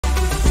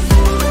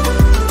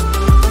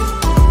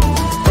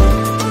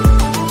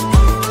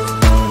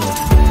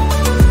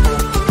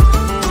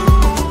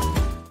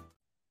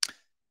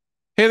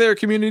Hey there,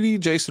 community.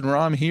 Jason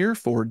Rom here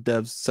for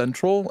Dev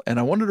Central, and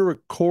I wanted to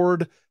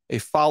record a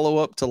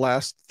follow-up to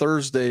last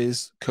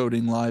Thursday's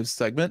Coding Live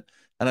segment.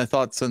 And I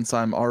thought since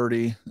I'm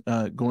already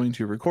going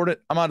to record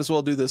it, I might as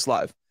well do this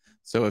live.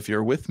 So if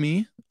you're with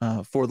me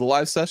for the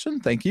live session,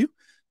 thank you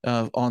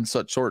on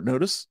such short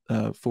notice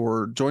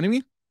for joining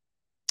me.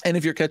 And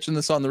if you're catching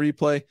this on the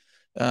replay,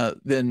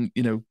 then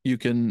you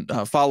can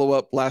follow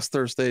up last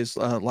Thursday's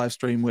live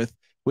stream with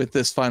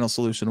this final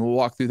solution. We'll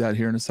walk through that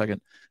here in a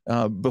second.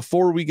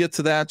 Before we get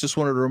to that, just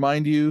wanted to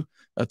remind you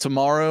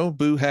tomorrow,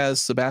 Boo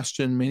has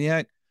Sebastian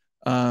Maniac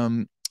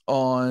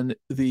on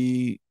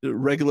the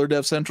regular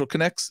Dev Central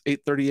Connects,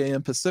 8:30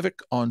 a.m. Pacific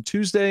on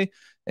Tuesday.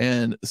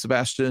 And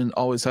Sebastian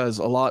always has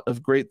a lot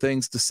of great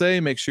things to say.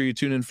 Make sure you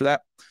tune in for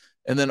that.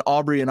 And then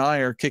Aubrey and I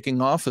are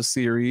kicking off a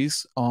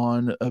series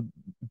on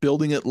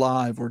building it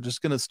live. We're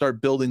just going to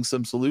start building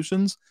some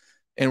solutions,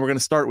 and we're going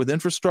to start with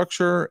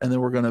infrastructure, and then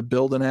we're going to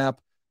build an app,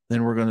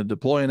 then we're going to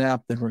deploy an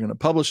app, then we're going to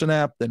publish an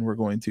app, then we're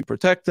going to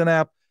protect an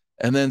app,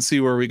 and then see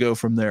where we go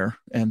from there.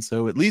 And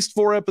so at least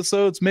 4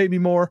 episodes, maybe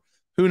more,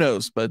 who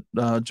knows, but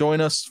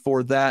join us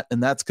for that.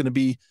 And that's going to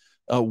be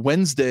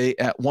Wednesday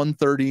at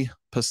 1:30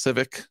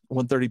 Pacific,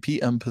 1:30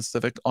 p.m.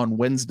 Pacific on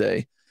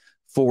Wednesday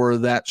for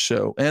that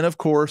show. And of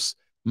course,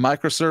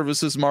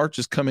 Microservices March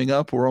is coming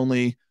up. We're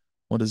only,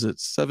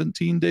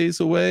 17 days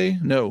away?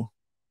 No,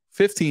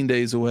 15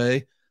 days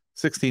away,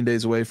 16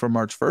 days away from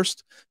March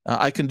 1st.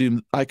 I can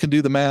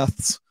do the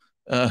maths.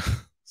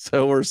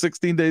 So we're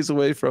 16 days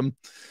away from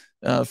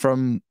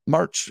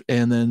March,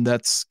 and then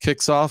that's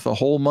kicks off a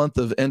whole month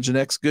of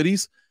Nginx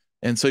goodies.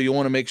 And so you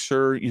want to make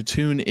sure you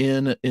tune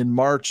in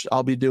March.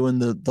 I'll be doing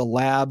the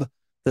lab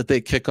that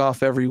they kick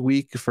off every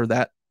week for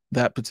that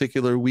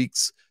particular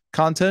week's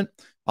content.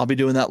 I'll be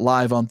doing that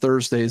live on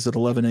Thursdays at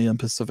 11 a.m.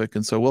 Pacific.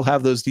 And so we'll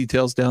have those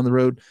details down the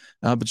road,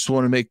 but just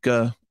want to make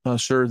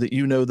sure that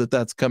you know that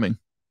that's coming.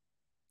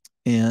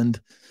 And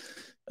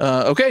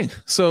okay,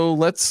 so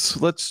let's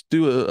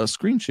do a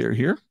screen share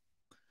here.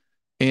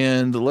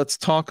 And let's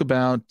talk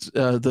about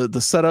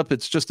the setup.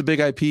 It's just a big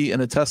IP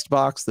and a test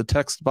box. The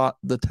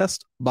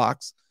test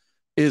box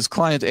is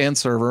client and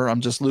server.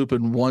 I'm just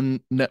looping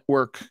one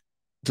network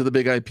to the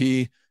big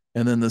IP,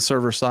 and then the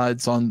server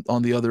side's on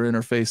the other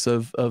interface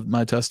of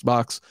my test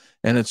box,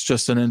 and it's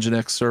just an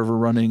Nginx server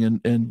running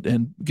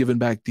and giving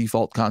back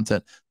default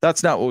content.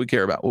 That's not what we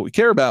care about. What we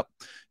care about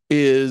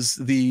is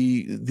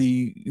the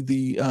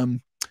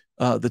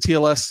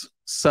TLS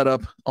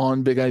setup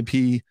on big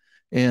IP.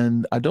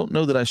 And I don't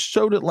know that I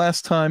showed it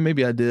last time.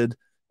 Maybe I did.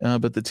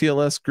 But the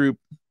TLS group,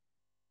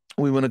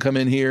 we want to come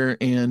in here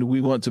and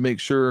we want to make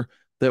sure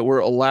that we're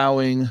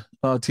allowing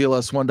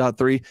TLS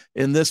 1.3.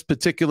 In this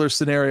particular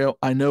scenario,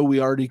 I know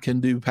we already can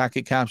do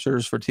packet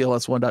captures for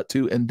TLS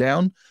 1.2 and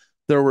down.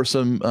 There were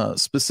some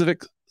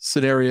specific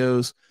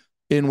scenarios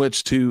in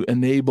which to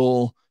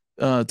enable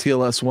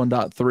TLS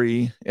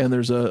 1.3, and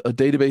there's a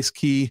database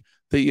key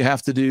that you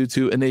have to do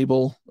to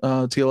enable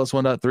TLS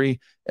 1.3,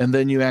 and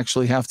then you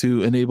actually have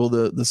to enable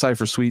the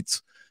cipher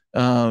suites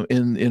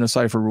in a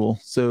cipher rule.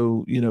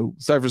 So,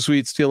 cipher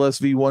suites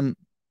TLS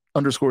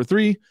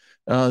v1_3,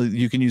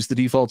 you can use the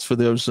defaults for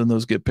those, and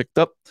those get picked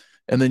up.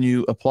 And then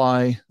you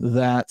apply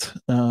that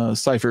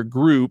cipher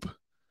group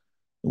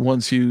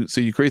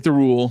so you create the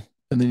rule,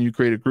 and then you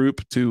create a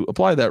group to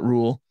apply that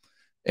rule.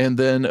 And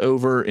then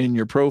over in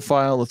your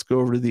profile, let's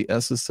go over to the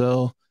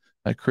SSL.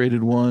 I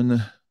created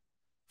one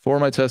for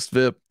my test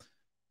VIP,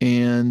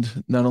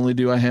 and not only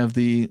do I have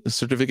the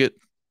certificate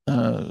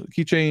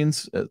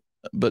keychains,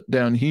 but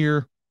down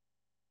here,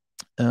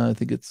 I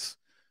think it's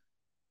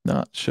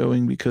not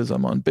showing because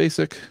I'm on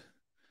basic.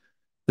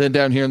 Then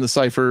down here in the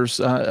ciphers,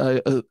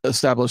 I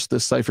established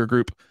this cipher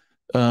group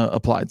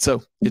applied.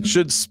 So it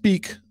should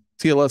speak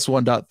TLS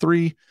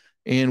 1.3,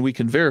 and we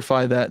can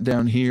verify that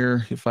down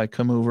here. If I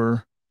come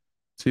over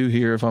to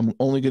here, if I'm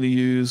only going to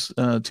use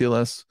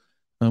TLS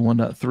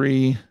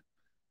 1.3,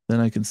 then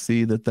I can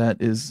see that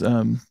is,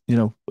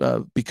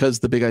 because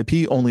the big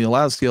IP only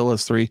allows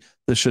TLS3,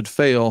 this should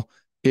fail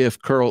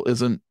if curl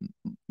isn't,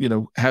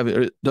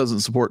 it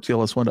doesn't support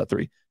TLS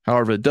 1.3.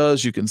 However, it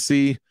does. You can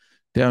see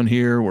down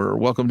here, we're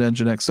welcome to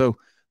Nginx. So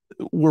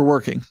we're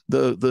working.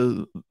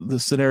 The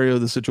scenario,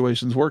 the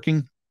situation's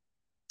working.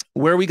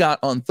 Where we got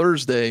on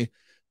Thursday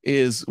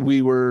is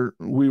we were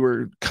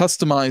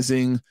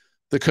customizing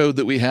the code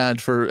that we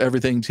had for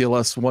everything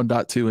TLS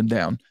 1.2 and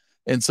down.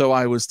 And so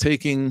I was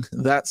taking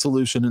that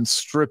solution and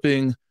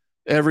stripping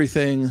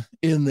everything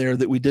in there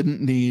that we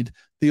didn't need.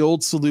 The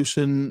old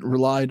solution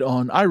relied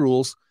on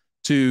iRules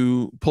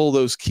to pull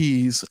those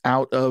keys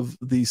out of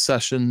the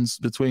sessions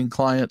between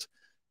client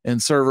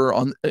and server.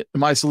 On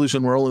my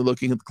solution, we're only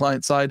looking at the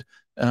client side,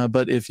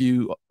 but if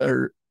you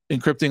are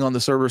encrypting on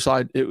the server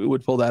side, it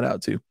would pull that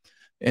out too.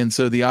 And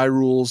so the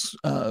iRules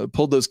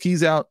pulled those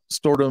keys out,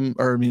 stored them,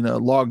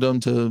 logged them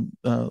to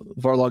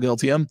varlog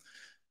LTM.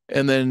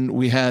 And then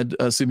we had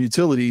some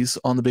utilities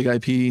on the big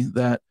IP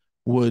that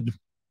would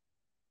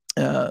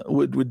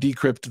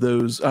decrypt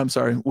those. I'm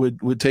sorry,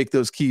 would take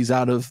those keys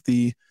out of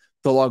the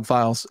log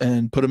files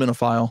and put them in a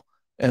file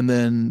and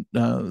then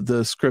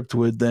the script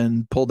would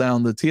then pull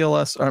down the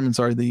TLS, I'm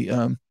sorry,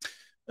 the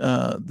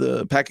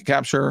packet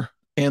capture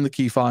and the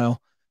key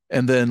file,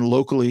 and then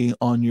locally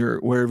on your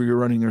wherever you're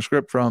running your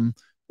script from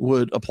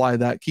would apply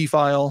that key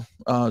file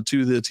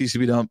to the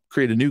TCP dump,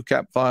 create a new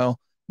cap file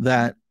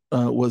that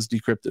was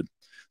decrypted.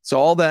 So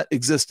all that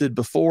existed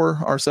before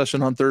our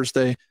session on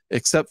Thursday,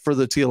 except for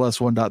the TLS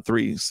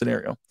 1.3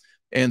 scenario.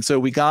 And so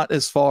we got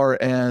as far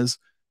as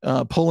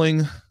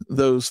pulling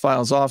those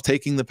files off,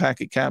 taking the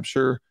packet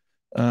capture,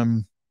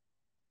 but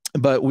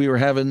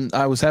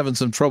I was having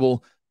some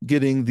trouble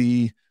getting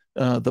the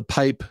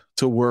pipe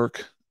to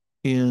work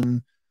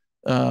in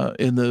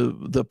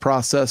the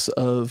process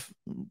of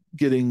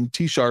getting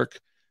T-Shark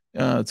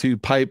to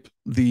pipe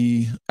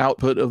the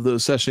output of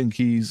those session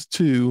keys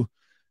to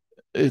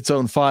its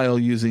own file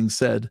using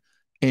SED.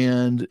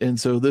 And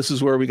so this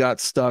is where we got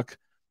stuck.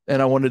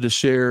 And I wanted to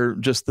share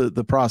just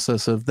the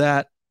process of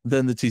that,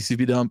 then the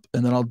TCP dump,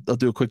 and then I'll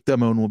do a quick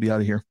demo and we'll be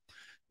out of here.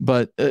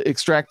 But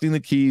extracting the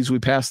keys, we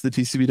pass the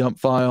TCP dump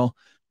file.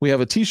 We have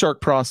a T-Shark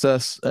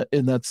process,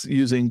 and that's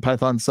using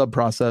Python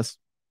subprocess.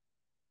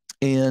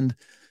 And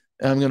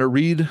I'm going to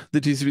read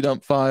the TCP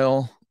dump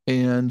file,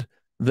 and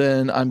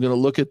then I'm going to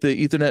look at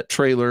the Ethernet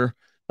trailer.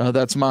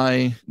 That's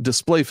my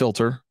display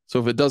filter.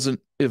 So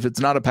if it's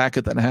not a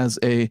packet that has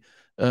an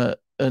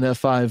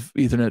F5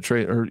 Ethernet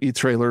trailer or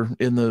trailer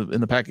in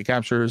the packet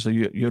capture, so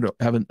you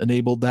haven't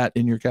enabled that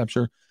in your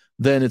capture,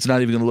 then it's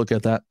not even going to look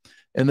at that.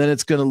 And then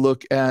it's going to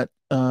look at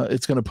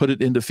it's going to put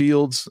it into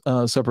fields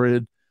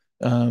separated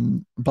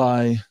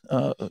by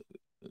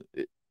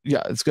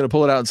it's going to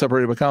pull it out and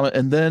separate it by comma,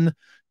 and then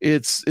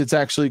it's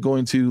actually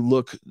going to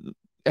look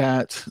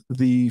at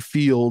the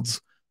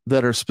fields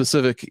that are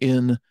specific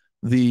in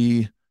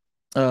the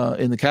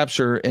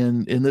capture,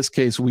 and in this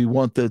case we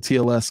want the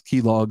TLS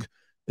keylog.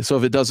 So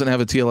if it doesn't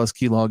have a TLS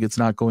keylog, it's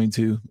not going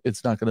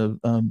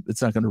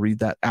to read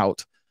that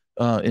out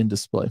in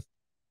display.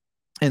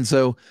 And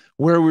so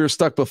where we were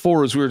stuck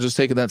before is we were just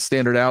taking that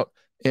standard out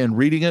and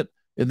reading it.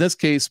 In this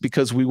case,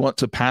 because we want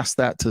to pass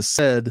that to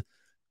SED,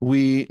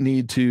 we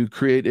need to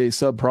create a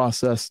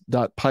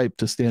subprocess.pipe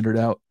to standard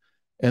out.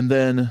 And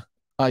then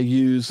I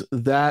use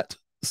that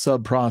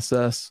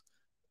subprocess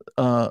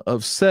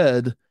of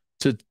SED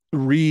to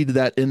read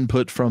that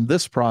input from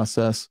this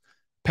process,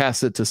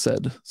 pass it to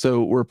SED.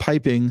 So we're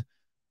piping,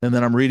 and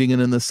then I'm reading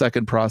it in the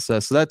second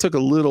process. So that took a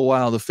little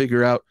while to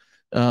figure out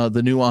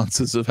the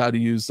nuances of how to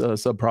use a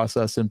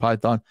subprocess in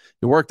Python.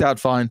 It worked out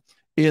fine.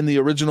 In the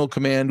original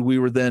command, we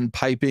were then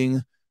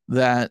piping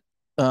that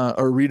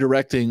or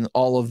redirecting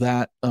all of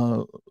that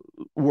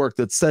work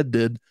that SED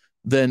did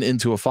then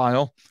into a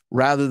file.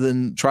 Rather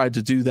than try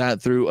to do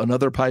that through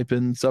another pipe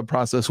in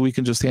subprocess, we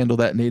can just handle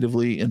that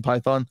natively in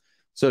Python.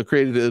 So it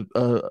created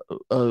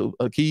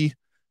a key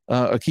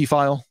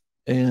file,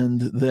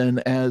 and then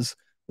as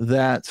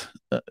that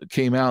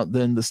came out,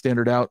 then the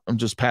standard out, I'm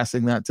just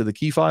passing that to the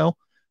key file.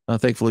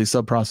 Thankfully,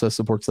 subprocess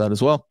supports that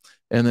as well.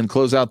 And then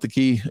close out the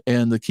key,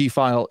 and the key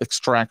file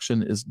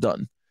extraction is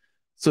done.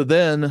 So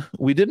then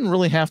we didn't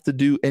really have to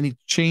do any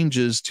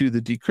changes to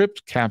the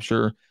decrypt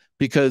capture,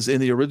 because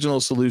in the original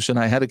solution,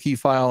 I had a key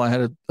file, I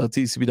had a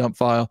TCP dump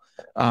file.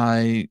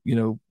 I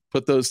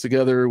put those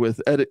together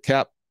with edit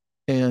cap,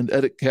 and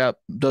edit cap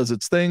does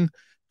its thing,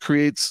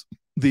 creates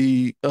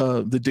the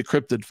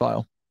decrypted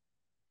file,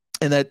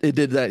 and that it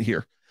did that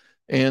here.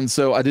 And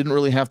so I didn't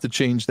really have to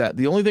change that.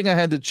 The only thing I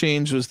had to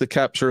change was the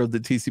capture of the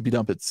TCP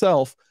dump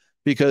itself,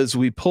 because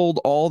we pulled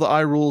all the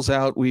iRules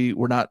out. We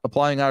were not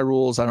applying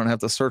iRules. I don't have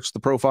to search the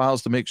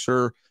profiles to make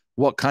sure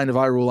what kind of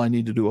iRule I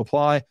needed to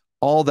apply.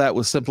 All that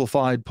was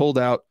simplified, pulled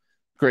out.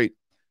 Great.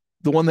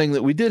 The one thing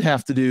that we did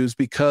have to do is,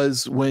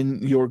 because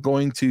when you're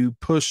going to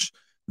push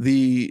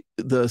the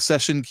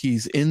session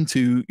keys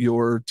into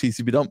your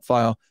TCP dump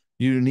file,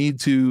 you need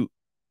to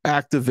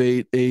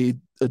activate a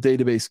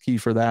database key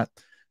for that.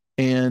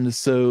 And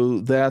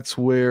so that's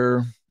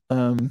where,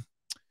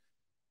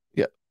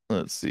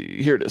 let's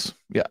see, here it is.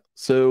 Yeah.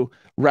 So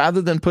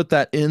rather than put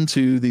that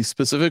into the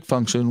specific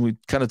function, we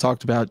kind of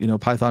talked about,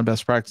 Python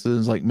best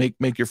practices, like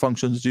make your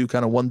functions do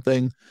kind of one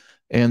thing.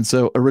 And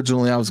so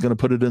originally I was going to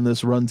put it in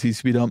this run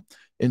TCP dump.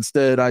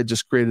 Instead, I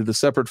just created a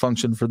separate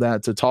function for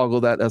that to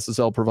toggle that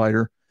SSL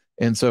provider.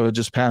 And so it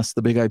just passed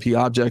the big IP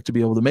object to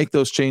be able to make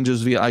those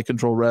changes via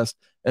iControl REST,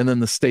 and then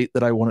the state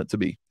that I want it to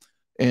be.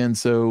 And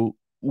so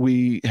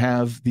we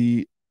have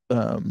the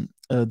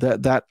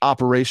that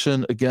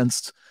operation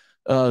against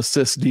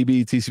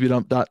sysdb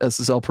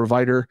tcpdump.ssl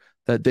provider,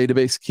 that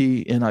database key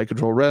in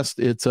iControl REST.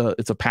 It's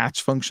a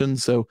patch function.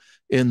 So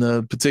in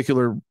the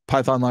particular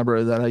Python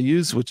library that I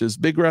use, which is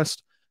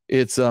BigRest,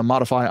 it's a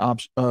modify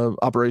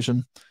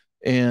operation,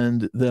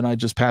 and then I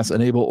just pass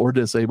enable or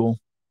disable.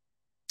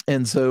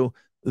 And so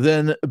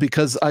then,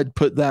 because I'd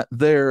put that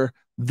there,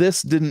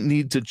 this didn't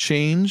need to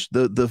change.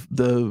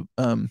 The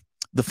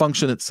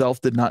function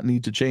itself did not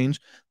need to change.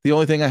 The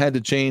only thing I had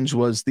to change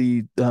was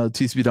the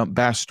TCP dump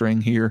bash string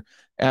here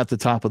at the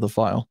top of the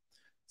file.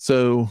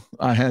 So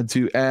I had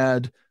to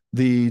add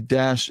the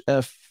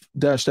 -f-f5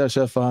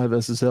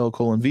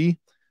 SSL:v,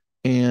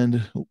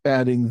 and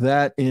adding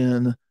that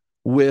in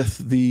with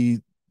the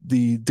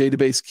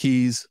database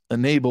keys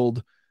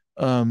enabled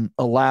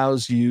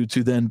allows you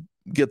to then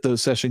get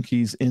those session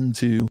keys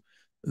into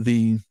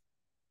the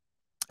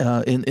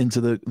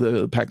into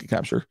the packet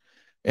capture.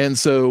 And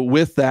so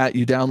with that,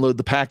 you download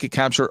the packet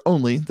capture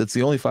only. That's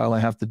the only file I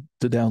have to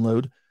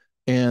download.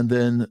 And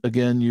then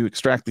again, you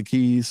extract the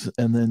keys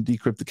and then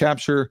decrypt the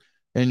capture,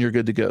 and you're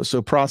good to go.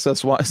 So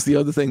process wise, the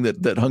other thing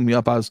that hung me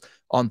up, I was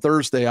on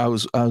Thursday, I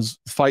was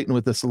fighting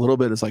with this a little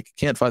bit. It's like,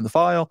 can't find the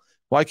file.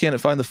 Why can't it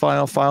find the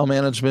file? File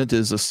management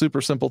is a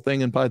super simple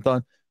thing in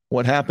Python.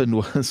 What happened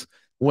was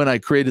when I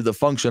created the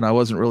function, I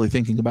wasn't really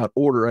thinking about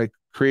order. I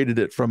created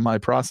it from my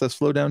process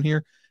flow down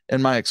here,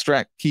 and my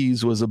extract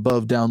keys was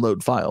above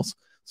download files.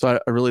 So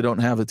I really don't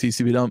have a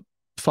TCP dump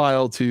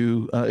file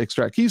to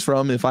extract keys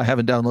from if I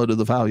haven't downloaded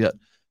the file yet.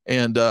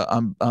 And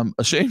I'm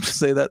ashamed to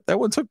say that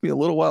one took me a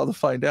little while to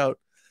find out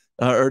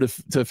or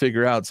to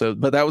figure out. So,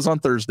 but that was on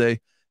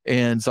Thursday.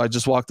 And so I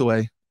just walked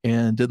away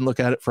and didn't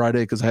look at it Friday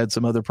because I had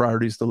some other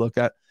priorities to look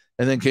at,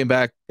 and then came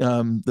back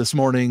this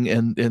morning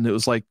and it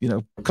was like, you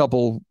know, a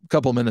couple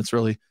minutes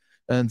really.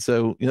 And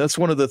so, you know, that's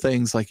one of the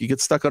things, like you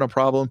get stuck on a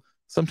problem,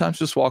 sometimes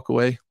just walk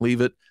away,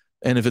 leave it.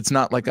 And if it's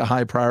not like a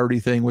high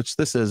priority thing, which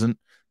this isn't,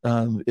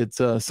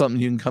 it's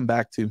something you can come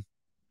back to.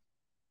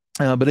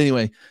 But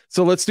anyway,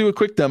 so let's do a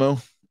quick demo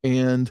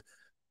and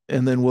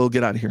then we'll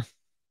get out of here.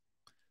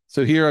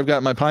 So here I've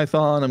got my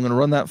Python. I'm going to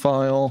run that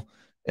file,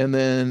 and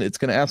then it's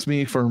going to ask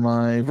me for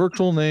my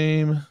virtual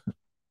name.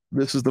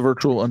 This is the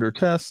virtual under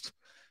test.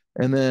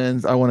 And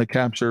then I want to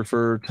capture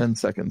for 10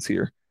 seconds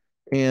here.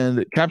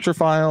 And capture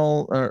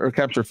file or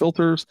capture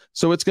filters.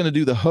 So it's going to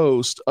do the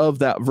host of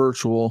that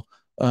virtual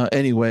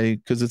anyway,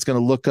 because it's going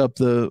to look up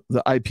the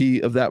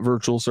IP of that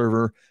virtual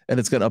server, and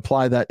it's going to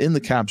apply that in the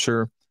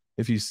capture.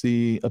 If you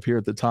see up here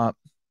at the top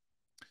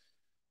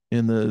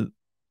in the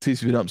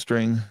TCP dump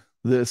string,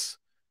 this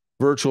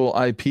virtual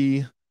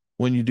IP,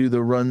 when you do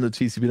the run the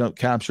TCP dump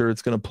capture,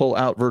 it's going to pull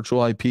out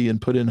virtual IP and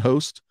put in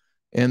host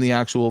and the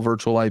actual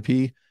virtual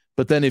IP.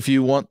 But then if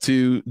you want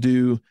to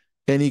do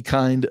any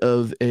kind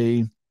of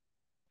a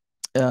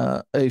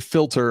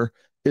filter,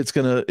 it's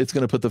gonna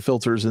put the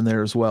filters in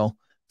there as well.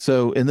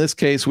 So in this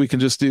case, we can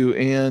just do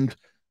and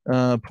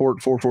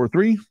port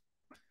 443.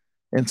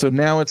 And so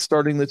now it's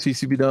starting the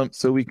TCP dump.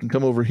 So we can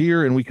come over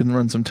here and we can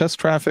run some test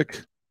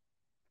traffic.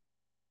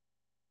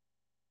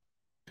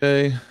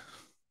 Okay.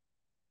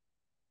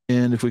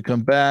 And if we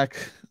come back,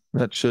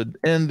 that should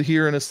end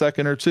here in a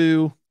second or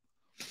two.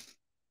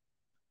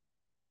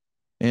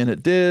 And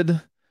it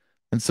did.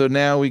 And so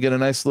now we get a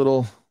nice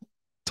little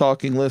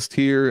talking list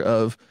here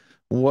of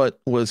what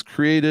was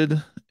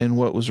created and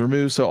what was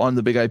removed. So on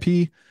the big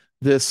IP,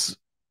 this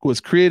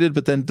was created,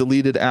 but then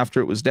deleted after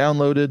it was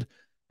downloaded.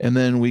 And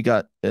then we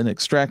got an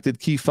extracted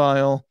key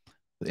file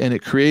and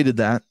it created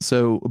that.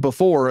 So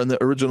before in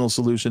the original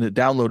solution, it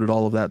downloaded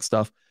all of that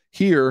stuff.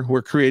 Here,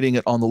 we're creating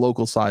it on the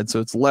local side. So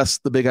it's less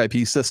the big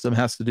IP system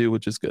has to do,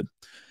 which is good.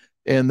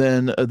 And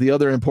then the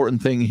other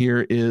important thing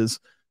here is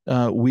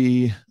let's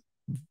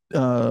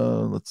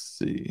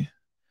see.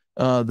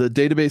 The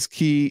database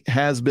key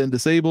has been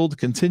disabled.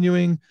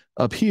 Continuing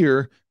up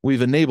here,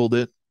 we've enabled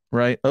it,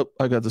 right? Oh,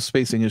 I got the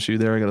spacing issue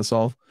there I got to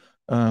solve.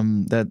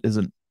 That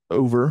isn't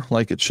over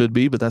like it should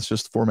be, but that's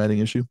just a formatting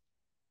issue.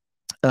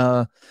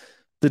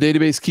 The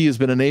database key has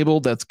been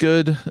enabled. That's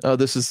good.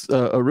 This is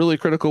a really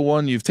critical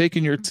one. You've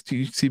taken your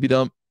TCP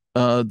dump.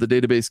 The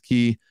database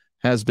key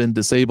has been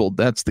disabled.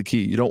 That's the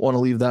key. You don't want to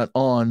leave that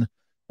on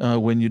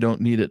when you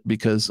don't need it,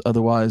 because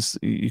otherwise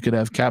you could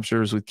have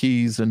captures with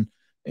keys and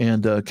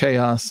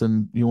chaos,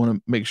 and you want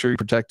to make sure you're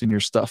protecting your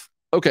stuff.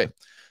 Okay.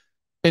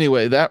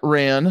 Anyway, that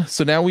ran.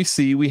 So now we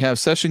have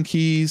session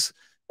keys,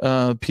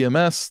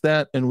 PMS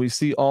that, and we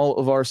see all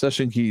of our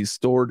session keys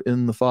stored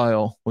in the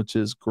file, which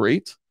is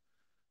great.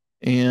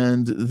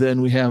 And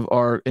then we have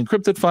our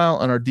encrypted file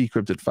and our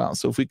decrypted file.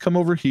 So if we come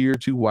over here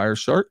to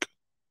Wireshark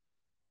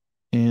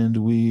and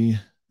we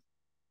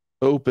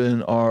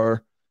open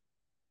our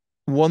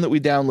one that we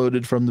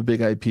downloaded from the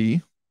big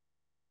IP,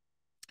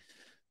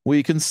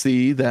 we can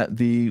see that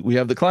we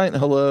have the client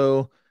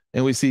hello,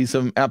 and we see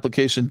some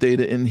application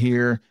data in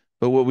here.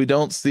 But what we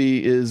don't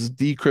see is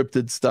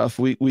decrypted stuff.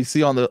 We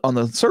see on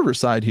the server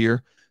side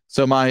here.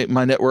 So my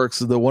networks,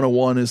 the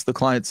 101 is the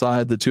client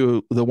side,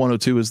 the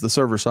 102 is the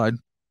server side.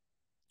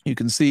 You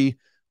can see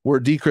we're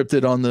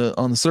decrypted on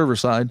the server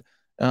side,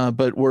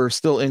 but we're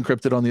still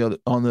encrypted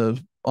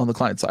on the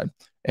client side.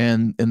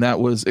 And that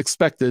was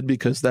expected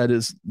because that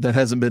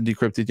hasn't been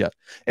decrypted yet.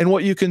 And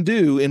what you can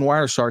do in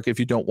Wireshark, if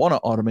you don't want to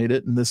automate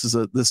it, and this is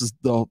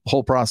the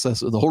whole process,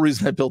 the whole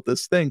reason I built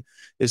this thing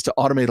is to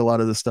automate a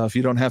lot of this stuff.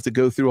 You don't have to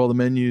go through all the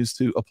menus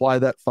to apply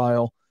that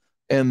file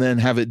and then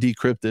have it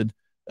decrypted.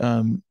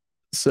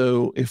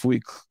 So if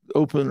we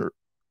open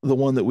the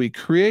one that we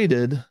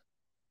created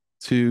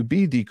to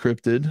be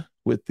decrypted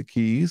with the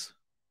keys,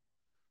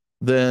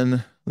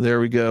 then there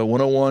we go.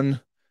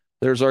 101.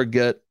 There's our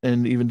get,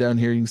 and even down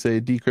here you can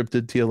say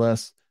decrypted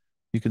TLS.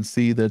 You can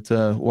see that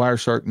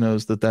Wireshark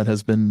knows that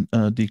has been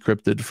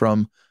decrypted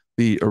from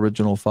the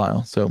original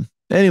file. So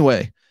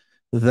Anyway,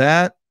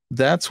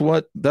 that's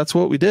what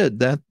we did.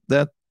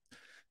 That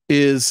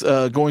is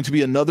going to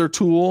be another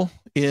tool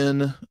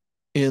in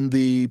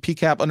the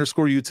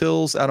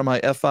pcap_utils out of my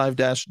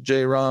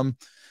f5-jrom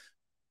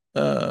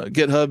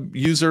GitHub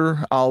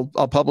user. I'll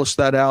publish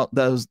that out.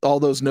 All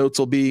those notes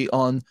will be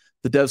on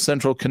the Dev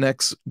Central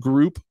Connects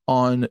group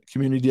on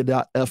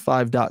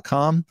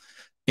community.f5.com.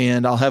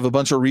 And I'll have a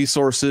bunch of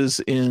resources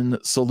in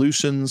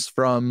solutions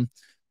from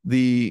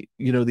the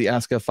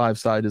Ask F5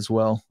 side as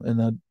well.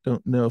 And I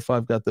don't know if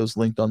I've got those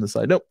linked on the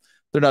side. Nope,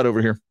 they're not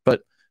over here.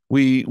 But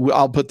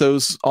I'll put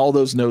all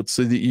those notes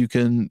so that you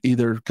can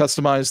either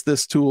customize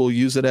this tool,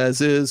 use it as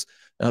is,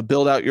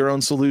 build out your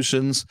own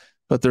solutions.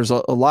 But there's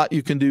a lot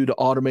you can do to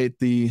automate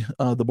the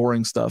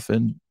boring stuff,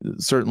 and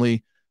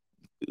certainly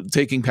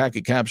taking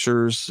packet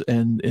captures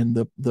and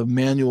the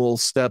manual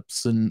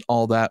steps and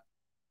all that.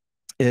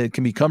 It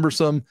can be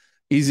cumbersome,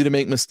 easy to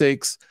make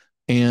mistakes,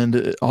 and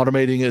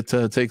automating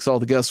it takes all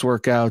the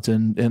guesswork out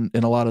and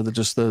a lot of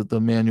the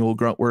manual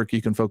grunt work.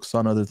 You can focus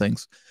on other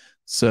things.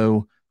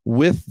 So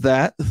with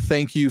that,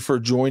 thank you for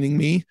joining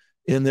me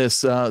in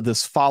this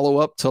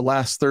follow-up to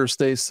last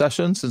Thursday's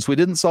session. Since we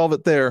didn't solve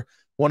it there,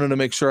 wanted to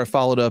make sure I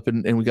followed up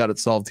and we got it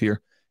solved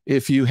here.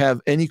 If you have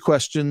any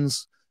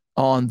questions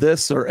on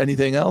this or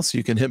anything else,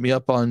 you can hit me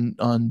up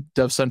on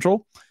Dev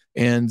Central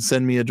and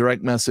send me a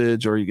direct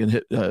message, or you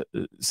can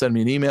send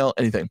me an email,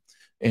 anything.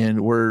 And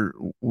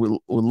we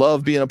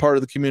love being a part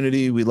of the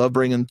community. We love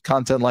bringing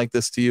content like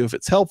this to you. If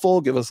it's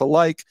helpful, give us a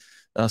like,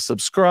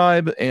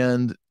 subscribe,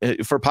 and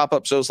for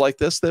pop-up shows like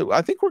this that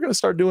I think we're going to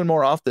start doing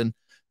more often.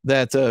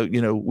 That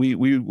we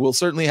will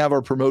certainly have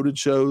our promoted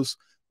shows,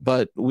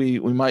 but we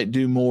might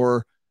do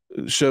more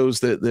shows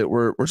that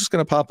we're just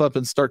going to pop up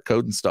and start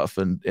coding stuff.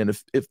 And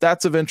if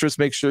that's of interest,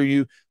 make sure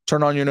you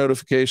turn on your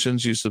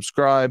notifications, you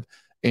subscribe,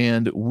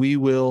 and we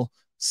will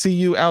see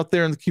you out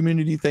there in the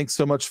community. Thanks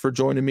so much for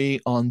joining me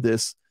on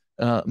this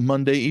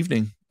Monday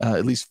evening.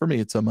 At least for me,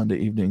 it's a Monday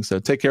evening. So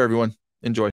take care, everyone. Enjoy.